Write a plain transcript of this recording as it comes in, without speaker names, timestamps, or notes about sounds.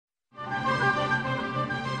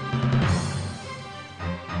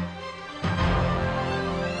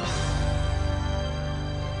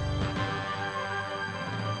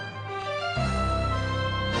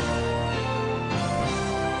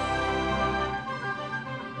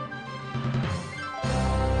Hi,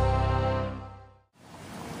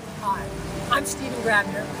 I'm Stephen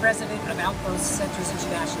Grabner, President of Outpost Centers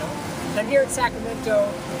International, and I'm here in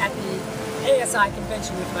Sacramento at the ASI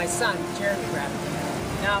convention with my son, Jeremy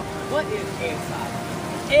Grabner. Now, what is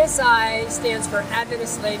ASI? ASI stands for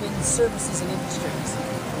Adventist Layman Services and Industries.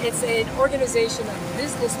 It's an organization of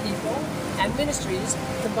business people and ministries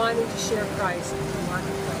combining to share Christ in the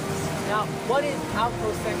marketplace. Now, what is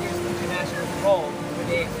Outpost Centers International's role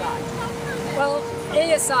with ASI? Well,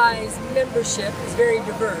 ASI's membership is very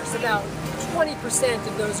diverse. About 20%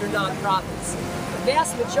 of those are nonprofits. The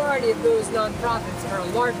vast majority of those nonprofits, or a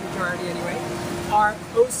large majority anyway, are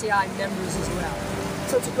OCI members as well.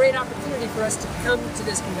 So it's a great opportunity for us to come to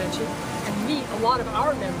this convention and meet a lot of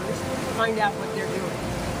our members to find out what they're doing.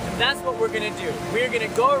 And that's what we're going to do. We're going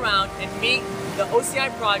to go around and meet the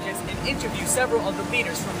OCI projects and interview several of the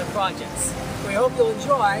leaders from the projects. We hope you'll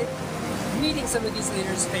enjoy meeting some of these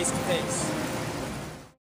leaders face to face.